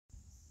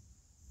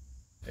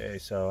Okay,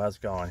 so how's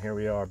it going? Here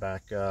we are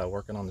back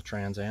working on the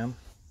Trans Am.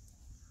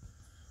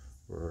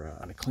 We're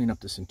going to clean up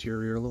this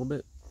interior a little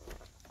bit.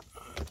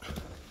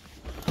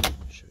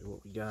 Show you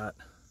what we got.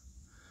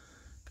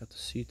 Got the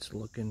seats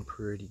looking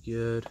pretty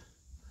good.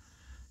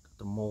 Got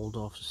the mold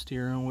off the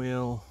steering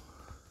wheel.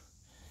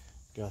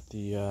 Got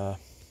the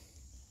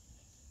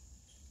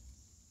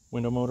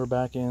window motor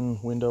back in,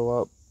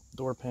 window up,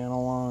 door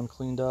panel on,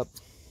 cleaned up.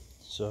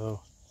 So,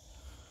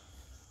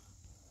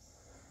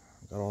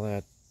 got all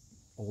that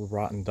old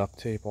rotten duct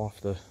tape off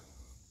the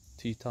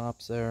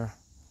T-tops there.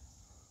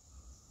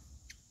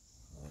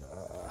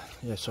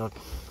 Yeah, so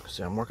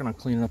I'm working on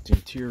cleaning up the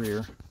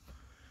interior.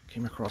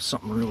 Came across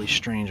something really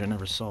strange. I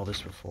never saw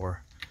this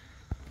before.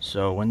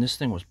 So when this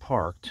thing was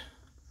parked,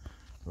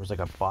 there was like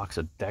a box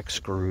of deck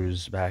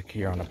screws back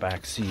here on the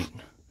back seat,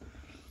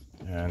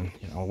 and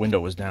you know, window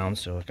was down,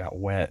 so it got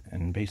wet,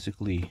 and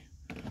basically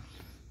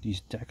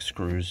these deck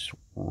screws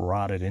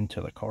rotted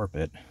into the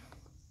carpet.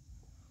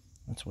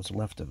 That's what's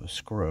left of a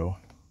screw.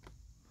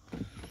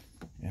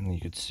 And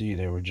you could see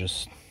they were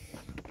just,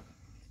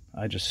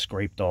 I just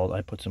scraped all,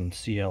 I put some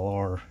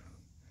CLR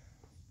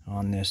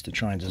on this to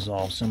try and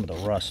dissolve some of the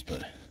rust,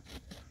 but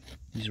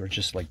these were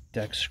just like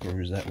deck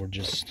screws that were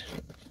just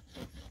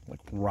like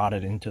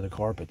rotted into the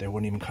carpet. They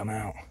wouldn't even come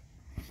out.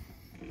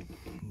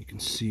 You can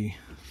see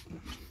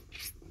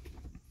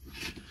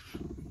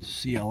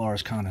CLR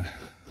is kind of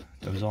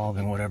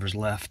dissolving whatever's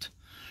left.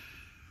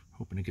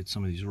 Hoping to get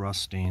some of these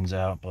rust stains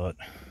out, but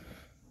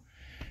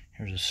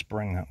here's a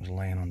spring that was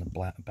laying on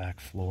the back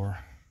floor.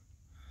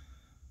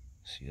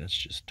 See, that's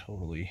just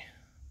totally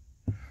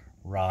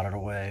rotted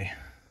away.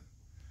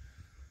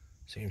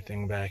 Same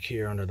thing back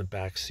here under the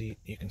back seat.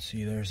 You can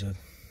see there's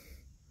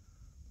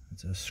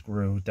it's a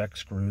screw, deck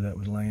screw that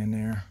was laying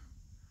there.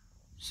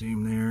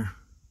 Same there.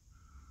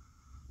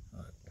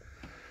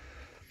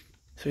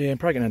 So yeah, I'm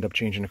probably gonna end up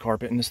changing the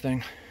carpet in this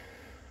thing.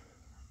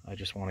 I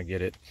just want to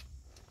get it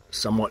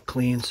somewhat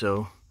clean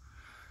so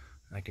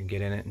I can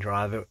get in it and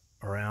drive it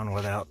around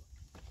without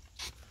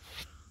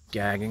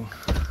gagging.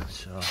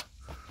 So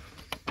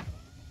you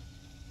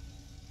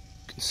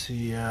can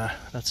see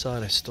that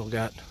side I still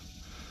got.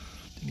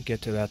 Didn't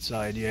get to that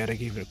side yet. I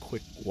gave it a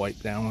quick wipe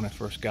down when I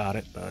first got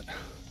it, but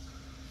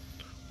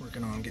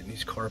working on getting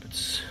these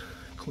carpets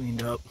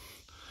cleaned up.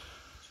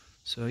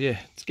 So yeah,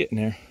 it's getting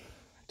there.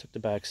 I took the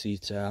back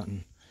seats out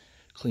and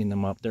cleaned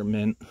them up. They're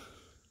mint.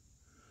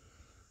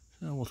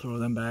 So we'll throw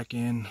them back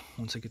in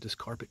once I get this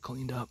carpet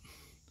cleaned up.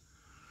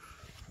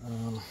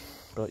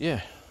 But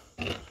yeah,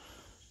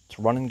 it's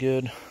running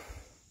good.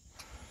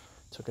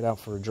 Took it out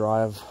for a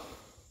drive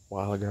a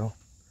while ago.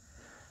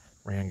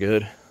 Ran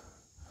good.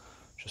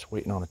 Just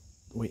waiting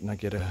to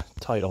get a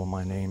title in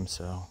my name,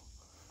 so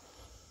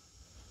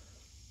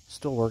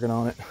still working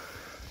on it.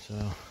 So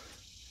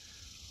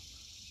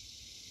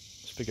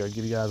just figured I'd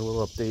give you guys a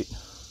little update.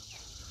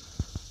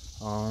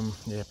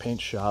 Yeah,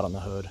 paint shot on the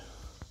hood.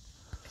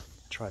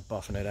 Tried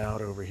buffing it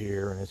out over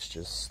here, and it's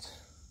just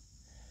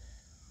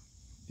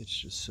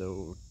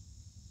so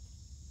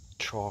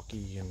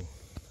chalky and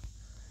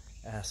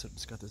acid.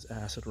 It's got this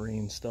acid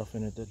rain stuff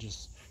in it that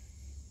just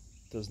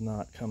does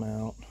not come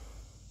out.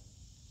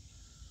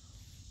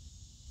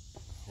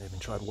 I even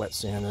tried wet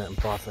sanding it and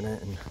buffing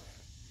it, and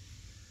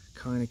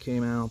kind of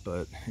came out,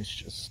 but it's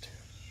just,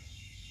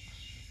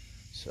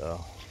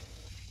 so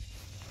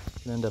I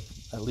can end up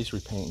at least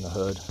repainting the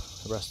hood.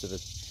 The rest of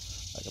it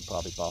I could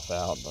probably buff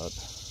out, but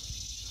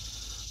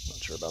I'm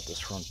not sure about this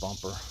front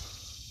bumper.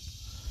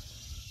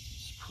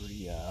 It's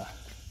pretty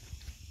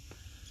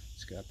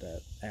it's got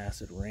that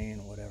acid rain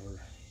or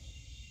whatever.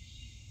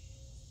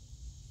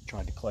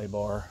 Tried the clay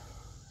bar,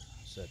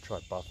 said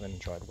tried buffing,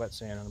 tried wet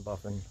sanding and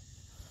buffing.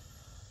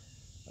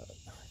 I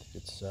think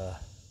it's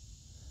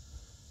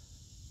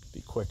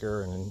be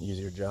quicker and an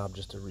easier job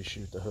just to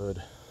reshoot the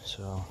hood.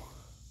 So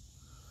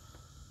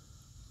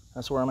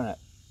that's where I'm at.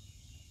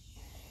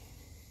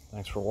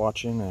 Thanks for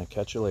watching, and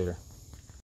catch you later.